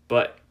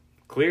 But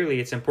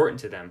clearly it's important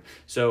to them.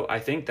 So I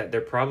think that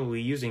they're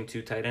probably using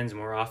 2 tight ends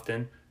more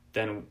often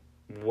than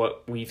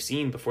what we've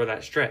seen before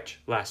that stretch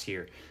last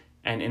year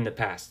and in the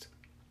past.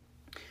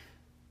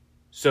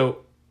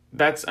 So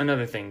that's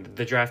another thing,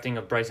 the drafting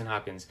of Brycen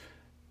Hopkins.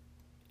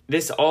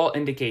 This all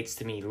indicates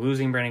to me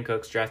losing Brandin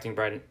Cooks, drafting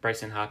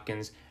Brycen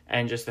Hopkins,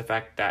 and just the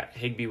fact that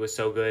Higbee was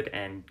so good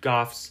and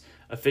Goff's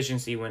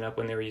efficiency went up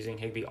when they were using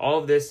Higbee. All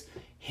of this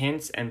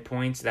hints and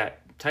points that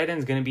tight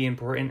end's going to be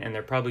important, and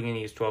they're probably going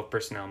to use 12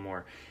 personnel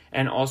more.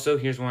 And also,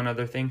 here's one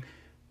other thing.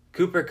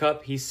 Cooper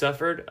Kupp, he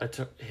suffered,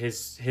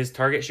 his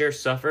target share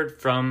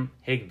suffered from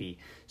Higbee.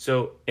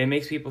 So it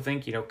makes people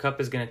think, Kupp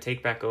is going to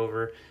take back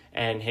over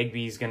and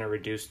Higbee is going to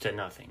reduce to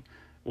nothing.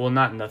 Well,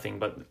 not nothing,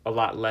 but a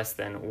lot less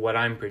than what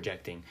I'm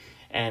projecting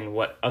and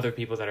what other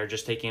people that are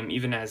just taking him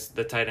even as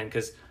the tight end,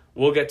 because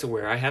we'll get to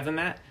where I have him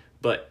at,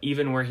 but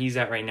even where he's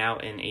at right now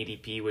in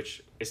ADP,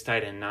 which is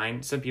tight end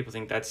 9, some people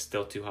think that's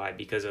still too high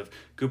because of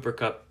Cooper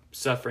Kupp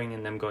suffering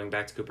and them going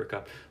back to Cooper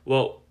Kupp.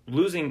 Well,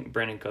 losing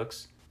Brandin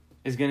Cooks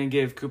is going to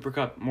give Cooper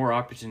Kupp more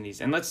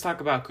opportunities. And let's talk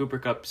about Cooper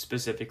Kupp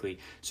specifically.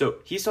 So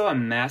he saw a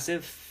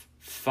massive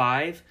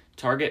 5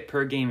 target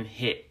per game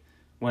hit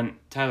when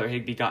Tyler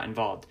Higbee got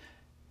involved.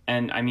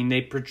 And,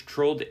 they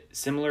patrolled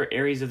similar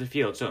areas of the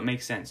field, so it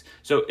makes sense.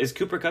 So is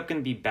Cooper Kupp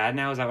going to be bad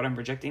now? Is that what I'm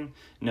projecting?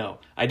 No.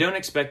 I don't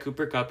expect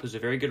Cooper Kupp, who's a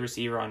very good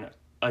receiver on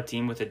a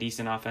team with a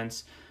decent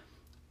offense,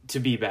 to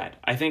be bad.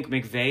 I think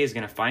McVay is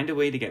going to find a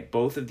way to get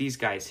both of these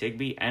guys,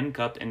 Higbee and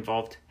Kupp,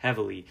 involved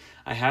heavily.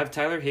 I have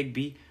Tyler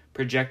Higbee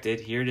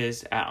projected, here it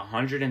is, at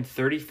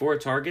 134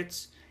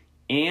 targets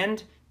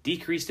and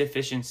decreased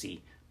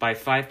efficiency by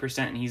 5%,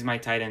 and he's my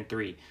tight end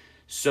 3.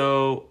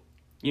 So,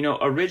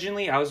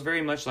 originally I was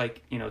very much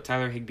like,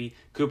 Tyler Higbee,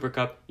 Cooper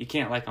Kupp, you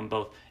can't like them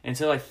both.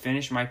 Until I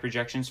finished my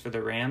projections for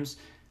the Rams,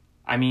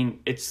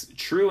 it's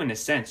true in a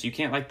sense. You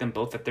can't like them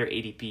both at their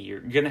ADP. You're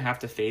going to have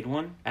to fade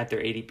one at their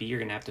ADP. You're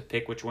going to have to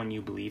pick which one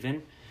you believe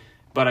in.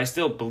 But I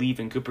still believe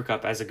in Cooper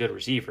Kupp as a good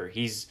receiver.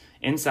 He's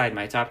inside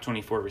my top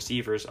 24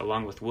 receivers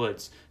along with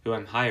Woods, who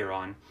I'm higher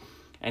on.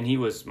 And he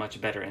was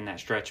much better in that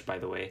stretch, by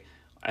the way,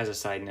 as a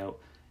side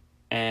note.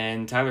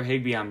 And Tyler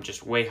Higbee, I'm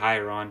just way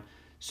higher on.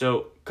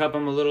 So Kupp,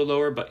 I'm a little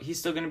lower, but he's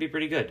still going to be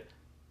pretty good.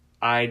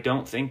 I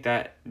don't think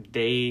that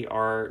they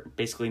are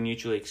basically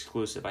mutually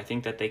exclusive. I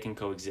think that they can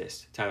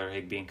coexist, Tyler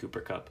Higbee and Cooper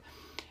Kupp.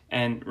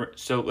 And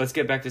so let's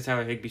get back to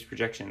Tyler Higbee's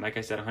projection. Like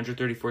I said,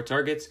 134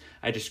 targets.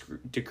 I just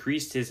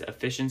decreased his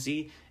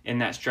efficiency in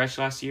that stretch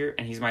last year,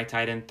 and he's my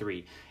tight end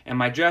 3.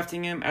 Am I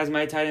drafting him as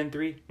my tight end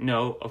 3?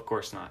 No, of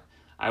course not.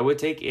 I would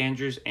take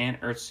Andrews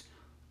and Ertz.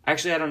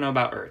 Actually, I don't know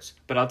about Ertz,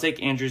 but I'll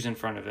take Andrews in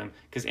front of him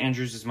because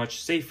Andrews is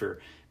much safer,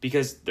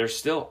 because there's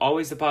still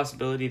always the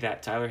possibility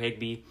that Tyler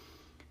Higbee,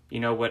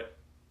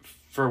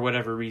 for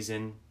whatever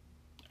reason,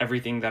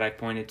 everything that I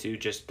pointed to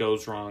just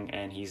goes wrong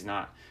and he's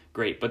not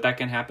great. But that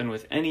can happen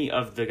with any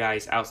of the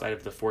guys outside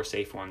of the 4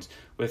 safe ones,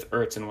 with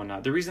Ertz and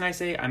whatnot. The reason I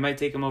say I might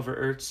take him over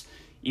Ertz,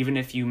 even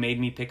if you made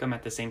me pick him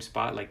at the same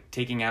spot, like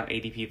taking out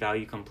ADP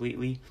value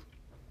completely,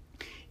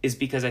 is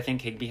because I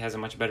think Higbee has a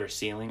much better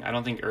ceiling. I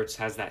don't think Ertz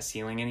has that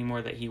ceiling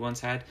anymore that he once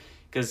had,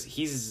 because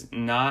he's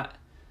not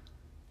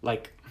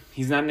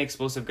an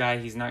explosive guy.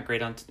 He's not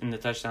great in the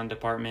touchdown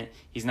department.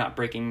 He's not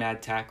breaking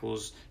mad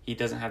tackles. He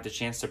doesn't have the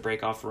chance to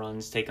break off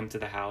runs, take him to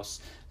the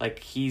house.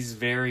 He's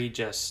very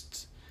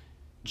just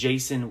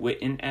Jason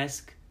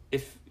Witten-esque,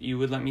 if you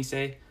would let me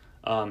say.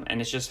 And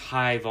it's just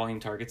high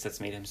volume targets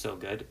that's made him so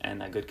good,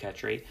 and a good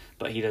catch rate,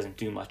 but he doesn't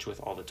do much with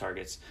all the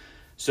targets.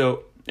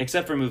 So,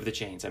 except for move the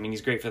chains.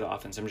 He's great for the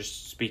offense. I'm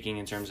just speaking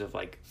in terms of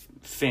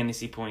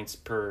fantasy points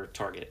per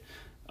target.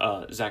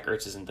 Zach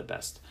Ertz isn't the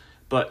best.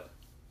 But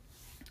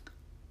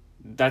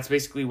that's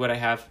basically what I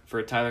have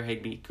for Tyler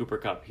Higbee, Cooper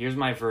Kupp. Here's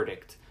my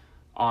verdict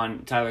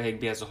on Tyler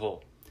Higbee as a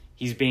whole.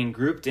 He's being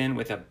grouped in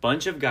with a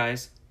bunch of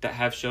guys that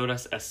have showed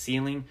us a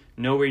ceiling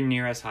nowhere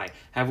near as high.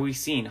 Have we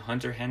seen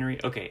Hunter Henry?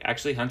 Okay,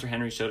 actually Hunter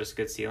Henry showed us a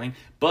good ceiling,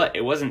 but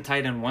it wasn't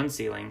tight end 1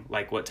 ceiling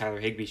like what Tyler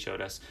Higbee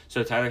showed us.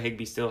 So Tyler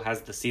Higbee still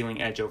has the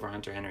ceiling edge over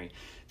Hunter Henry.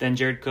 Then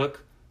Jared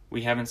Cook,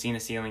 we haven't seen a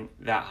ceiling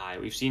that high.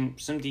 We've seen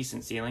some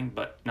decent ceiling,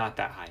 but not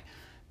that high.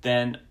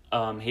 Then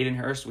Hayden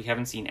Hurst, we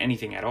haven't seen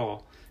anything at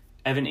all.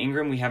 Evan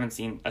Ingram, we haven't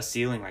seen a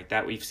ceiling like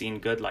that. We've seen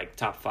good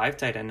top 5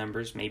 tight end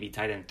numbers, maybe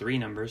tight end 3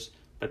 numbers,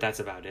 but that's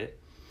about it.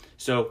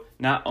 So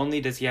not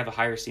only does he have a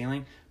higher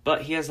ceiling,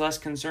 but he has less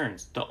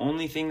concerns. The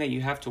only thing that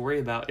you have to worry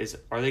about is,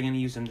 are they going to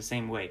use him the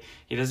same way?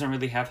 He doesn't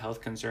really have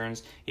health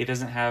concerns. He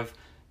doesn't have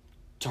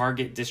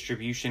target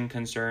distribution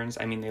concerns.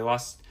 They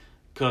lost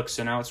Cook,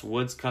 so now it's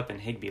Woods, Kupp, and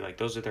Higbee.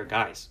 Those are their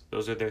guys.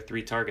 Those are their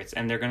 3 targets,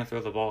 and they're going to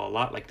throw the ball a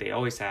lot like they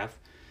always have.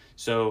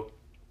 So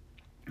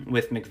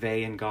with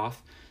McVay and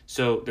Goff.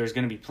 So there's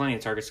going to be plenty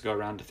of targets to go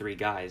around to 3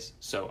 guys.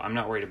 So I'm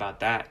not worried about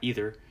that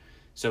either.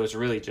 So it's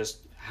really just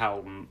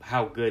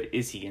how good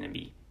is he going to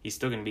be? He's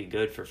still going to be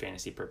good for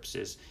fantasy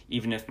purposes,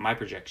 even if my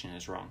projection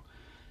is wrong.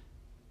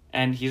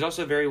 And he's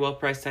also a very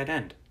well-priced tight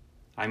end.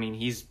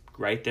 He's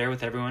right there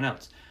with everyone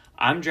else.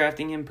 I'm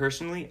drafting him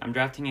personally. I'm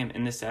drafting him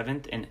in the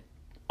 7th in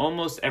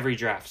almost every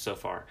draft so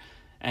far.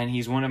 and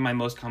he's one of my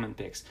most common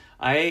picks.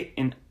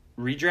 In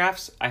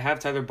redrafts, I have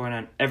Tyler Boyd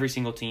on every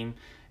single team,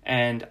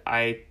 and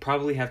I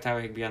probably have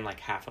Tyler Higbee on like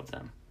half of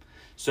them.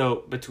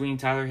 So between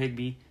Tyler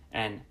Higbee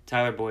and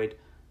Tyler Boyd,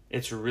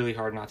 it's really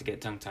hard not to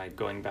get tongue-tied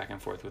going back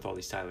and forth with all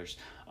these Tylers.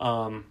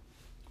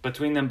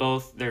 Between them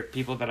both, they're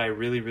people that I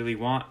really, really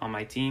want on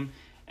my team.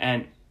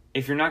 And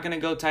if you're not going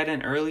to go tight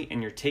end early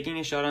and you're taking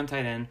a shot on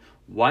tight end,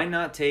 why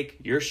not take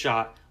your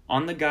shot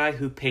on the guy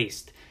who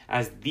paced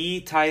as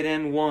the tight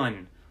end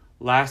 1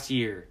 last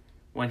year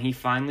when he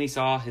finally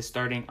saw his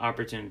starting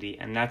opportunity?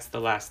 And that's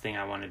the last thing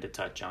I wanted to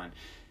touch on,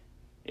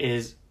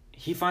 is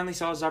he finally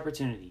saw his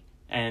opportunity.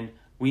 And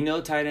we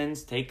know tight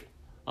ends take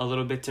a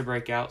little bit to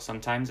break out.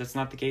 Sometimes that's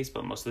not the case,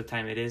 but most of the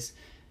time it is.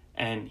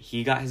 And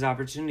he got his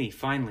opportunity,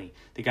 finally.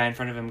 The guy in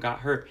front of him got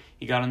hurt.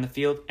 He got on the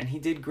field, and he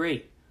did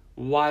great.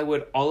 Why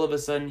would all of a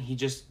sudden he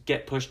just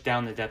get pushed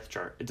down the depth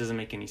chart? It doesn't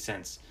make any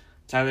sense.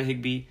 Tyler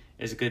Higbee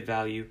is a good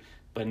value,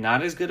 but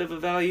not as good of a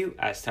value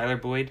as Tyler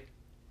Boyd.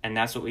 And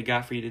that's what we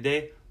got for you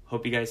today.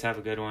 Hope you guys have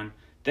a good one.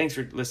 Thanks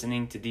for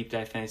listening to Deep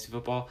Dive Fantasy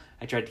Football.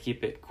 I tried to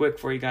keep it quick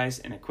for you guys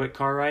in a quick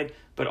car ride,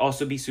 but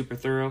also be super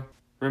thorough.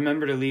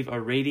 Remember to leave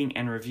a rating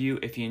and review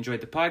if you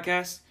enjoyed the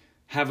podcast.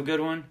 Have a good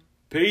one.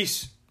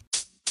 Peace.